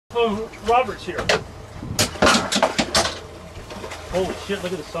Oh, Robert's here. Holy shit,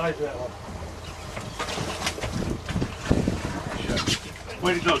 look at the size of that one.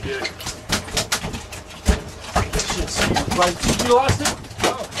 Way to go, Dick. Shit, see, right. You lost it?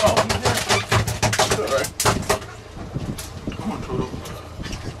 Oh, he's there. It's alright. Come on, Toto.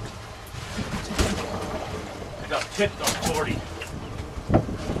 I got picked on 40.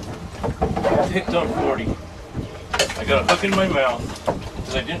 Picked on 40. I got a hook in my mouth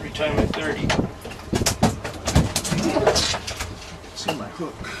because I didn't retime at 30. See my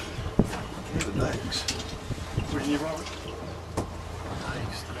hook. Here's the dikes. Where's you, Robert?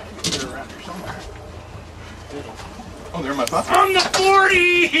 Dikes. They're around here somewhere. Oh, they're in my pocket. On the 40!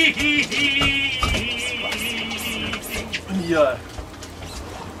 Yeah.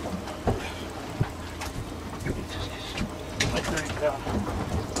 Like 30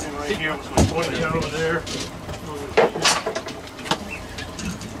 pounds. And right here was my 20 down over there.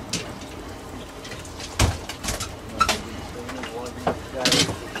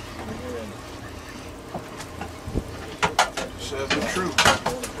 Says the truth.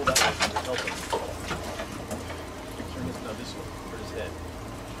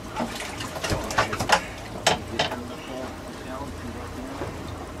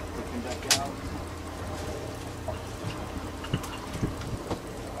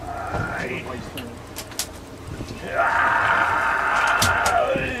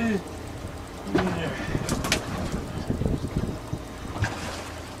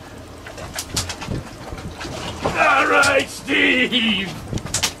 All right, Steve.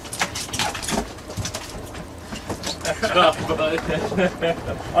 Tough, bud.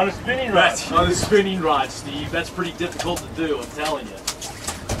 On a spinning rod. On a spinning rod, Steve. That's pretty difficult to do, I'm telling you.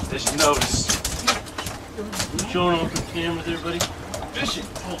 As you notice. Showing off the camera there, buddy. Fishing.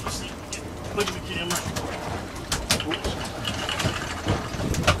 Hold on, Steve. Look at the camera.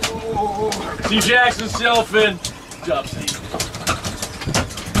 Steve Jackson's Yellowfin. Good job, Steve.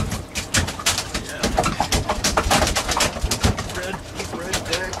 Red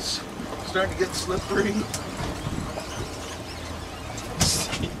decks. Starting to get slippery.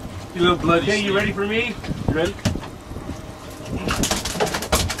 You little bloody Okay, Steve. you ready for me? You ready?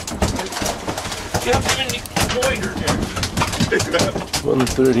 Get up in the pointer there.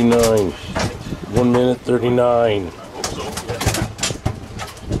 1:39. 1 minute 39. I hope so.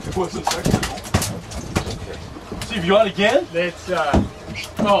 Yeah. It wasn't sexual. Steve, you on again? That's,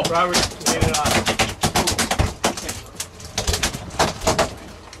 oh, Robert made it on.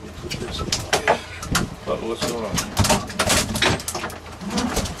 What's going on?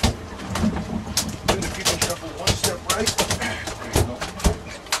 If you can shuffle one step right.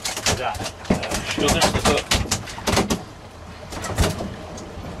 That. Still there's the hook.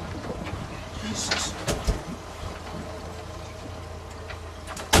 Jesus.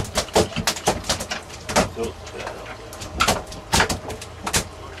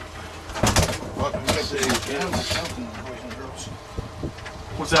 Welcome to the Animal Mountain, boys and girls.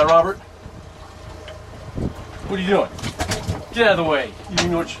 What's that, Robert? What are you doing? Get out of the way. You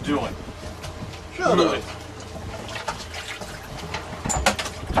know what you're doing. Shut Move up. it.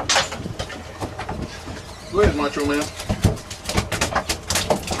 Go ahead, Macho Man.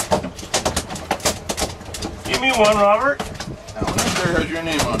 Give me one, Robert. That one up there has your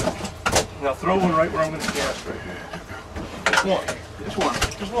name on it. Now throw one right where I'm going to cast right here. Just one. This one.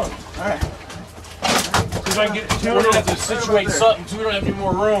 Just one. All right. See if I can get two. We're going to have to situate something so we don't have any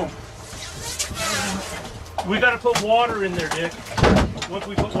more room. We got to put water in there, Dick. Once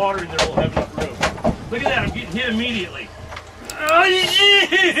we put water in there, we'll have enough room. Look at that. I'm getting hit immediately. I'm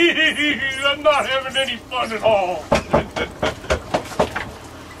not having any fun at all.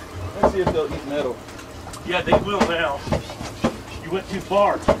 Let's see if they'll eat metal. Yeah, they will now. You went too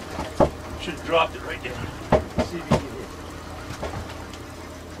far. Should have dropped it right there. Let's see if you can get it.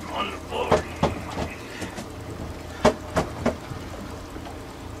 On the floor.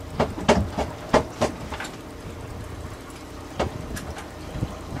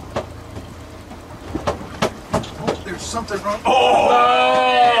 Oh, there's something wrong.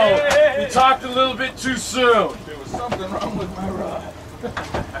 Oh! You talked a little bit too soon. There was something wrong with my rod.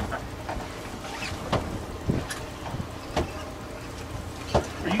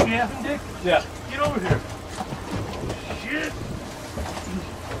 Are you gaffing, Dick? Yeah. Get over here. Shit.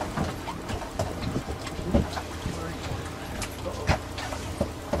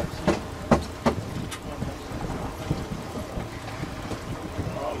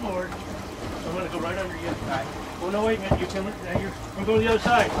 Oh, Lord. I'm going to go right under you. Oh, no, wait, man. You come now I'm going to the other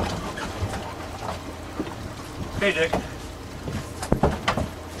side. Okay, Dick.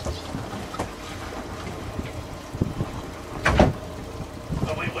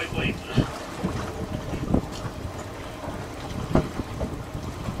 Oh, wait.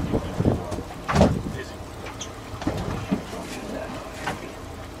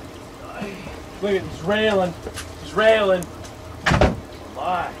 Look at he's railing. He's railing.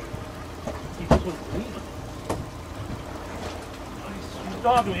 My. Keep this one clean. He's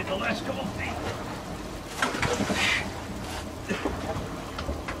dogging me at the last couple of feet.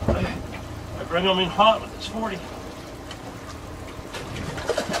 I bring him in hot with this 40.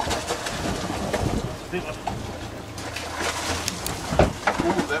 Big one.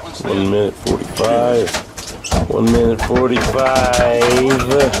 Ooh, that one's 1 minute 45. 1 minute 45.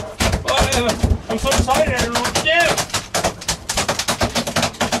 Oh, I'm so excited. I don't know what